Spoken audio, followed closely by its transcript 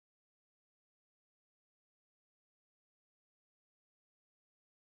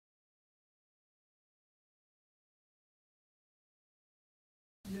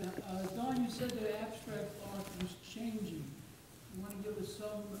you said that abstract art was changing. You want to give us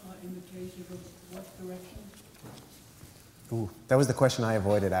some indication of what direction? Ooh, that was the question I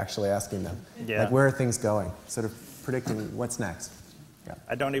avoided actually asking them. Yeah. Like, where are things going? Sort of predicting what's next. Yeah.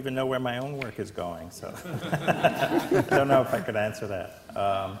 I don't even know where my own work is going, so I don't know if I could answer that.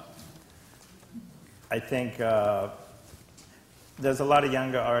 I think there's a lot of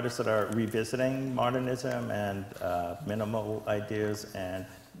younger artists that are revisiting modernism and minimal ideas and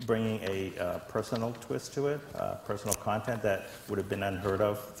bringing a personal twist to it, personal content that would have been unheard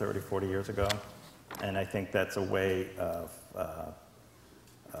of 30, 40 years ago. And I think that's a way of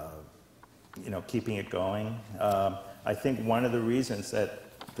keeping it going. I think one of the reasons that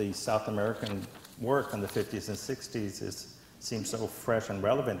the South American work in the 50s and 60s seems so fresh and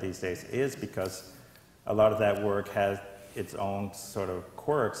relevant these days is because a lot of that work has its own sort of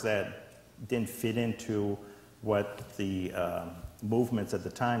quirks that didn't fit into what the movements at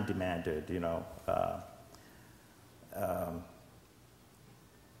the time demanded, you know.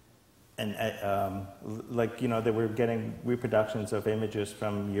 They were getting reproductions of images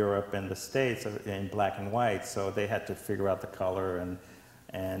from Europe and the States in black and white, so they had to figure out the color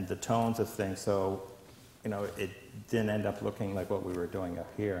and the tones of things. So, you know, it didn't end up looking like what we were doing up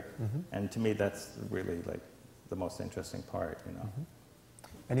here. Mm-hmm. And to me, that's really like the most interesting part, you know. Mm-hmm.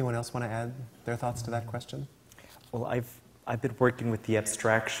 Anyone else want to add their thoughts to that question? Well, I've been working with the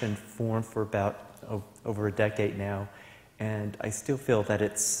abstraction form for about over a decade now. And I still feel that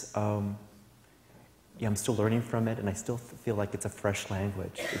it's, I'm still learning from it, and I still feel like it's a fresh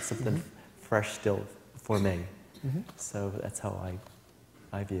language. It's something fresh still for me. Mm-hmm. So that's how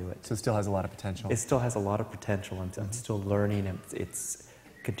I view it. So it still has a lot of potential. It still has a lot of potential. I'm still learning, and it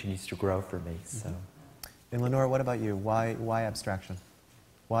continues to grow for me. So. And Lenora, what about you? Why abstraction?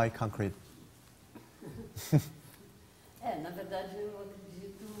 Why concrete? Na verdade, eu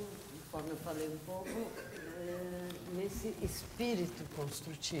acredito, conforme eu falei pouco, nesse espírito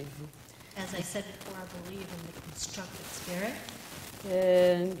construtivo. As I said before, I believe in the constructive spirit.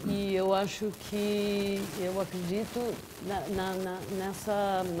 E eu acho que, eu acredito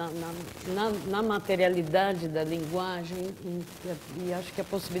na materialidade da linguagem e acho que a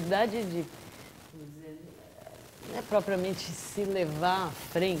possibilidade de, não é propriamente se levar à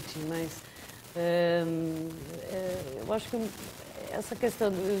frente, mas eu acho que essa questão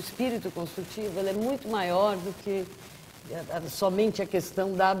do espírito construtivo ela é muito maior do que somente a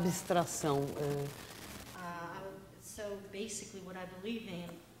questão da abstração. So basically what I believe in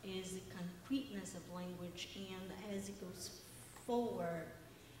is the concreteness of language, and as it goes forward,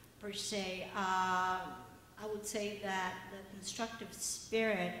 per se, I would say that the constructive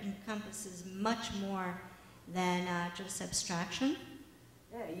spirit encompasses much more than just abstraction.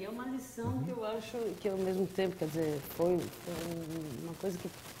 E é uma lição que eu acho que ao mesmo tempo, quer dizer, foi uma coisa que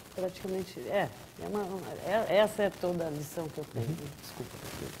praticamente essa é toda a lição que eu tenho. Desculpa.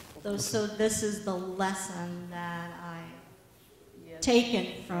 So this is the lesson that I've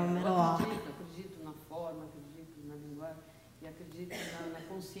taken from it all. Acredito na forma, acredito na linguagem e acredito na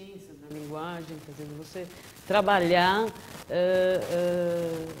consciência da linguagem, quer dizer, você trabalhar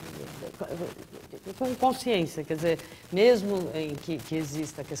com consciência, quer dizer, mesmo em que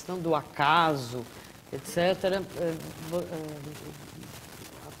exista a questão do acaso, etc.,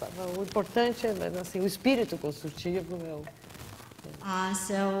 o importante é assim, o espírito construtivo é o...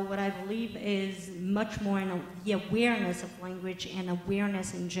 So what I believe is much more in the awareness of language and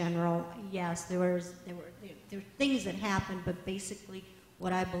awareness in general. Yes, there were things that happened, but basically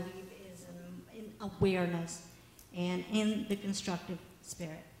what I believe is in awareness and in the constructive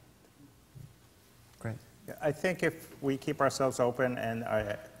spirit. Great. I think if we keep ourselves open and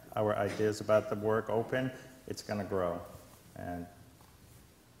our ideas about the work open, it's going to grow. And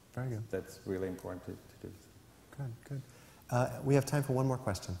very good. That's really important to do. Good, good. We have time for one more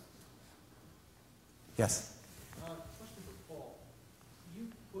question. Yes? Question for Paul. You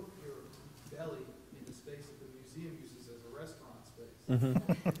put your belly in the space that the museum uses as a restaurant space.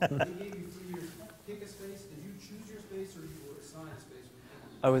 Mm-hmm. They gave you 3 years to pick a space. Did you choose your space or you were assigned a space?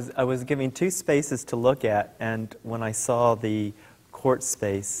 I was given 2 spaces to look at, and when I saw the court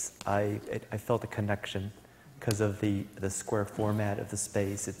space, I felt a connection because of the square format of the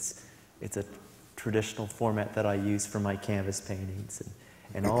space. It's a traditional format that I use for my canvas paintings,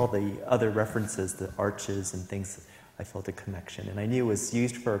 and all the other references, the arches and things, I felt a connection. And I knew it was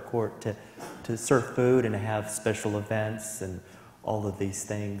used for a court to serve food and to have special events and all of these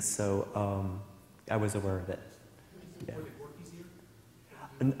things, so I was aware of it. Yeah.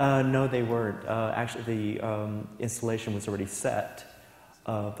 No, they weren't. Actually, the installation was already set.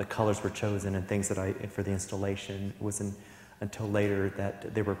 The colors were chosen and things that for the installation. It was until later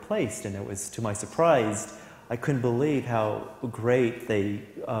that they were placed, and it was, to my surprise, I couldn't believe how great they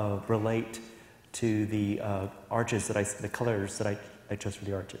relate to the arches the colors that I chose for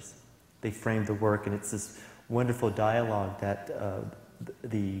the arches. They frame the work, and it's this wonderful dialogue that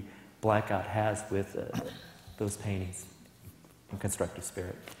the blackout has with those paintings in constructive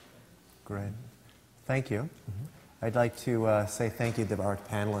spirit. Great. Thank you. I'd like to say thank you to our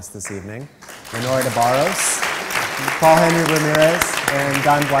panelists this evening, Lenora de Barros, Paul Henry Ramirez, and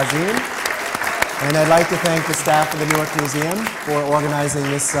Don Voisine. And I'd like to thank the staff of the Newark Museum for organizing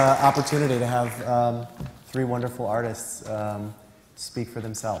this opportunity to have 3 wonderful artists speak for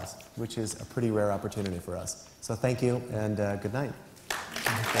themselves, which is a pretty rare opportunity for us. So thank you, and good night.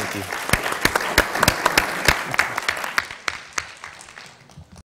 Thank you.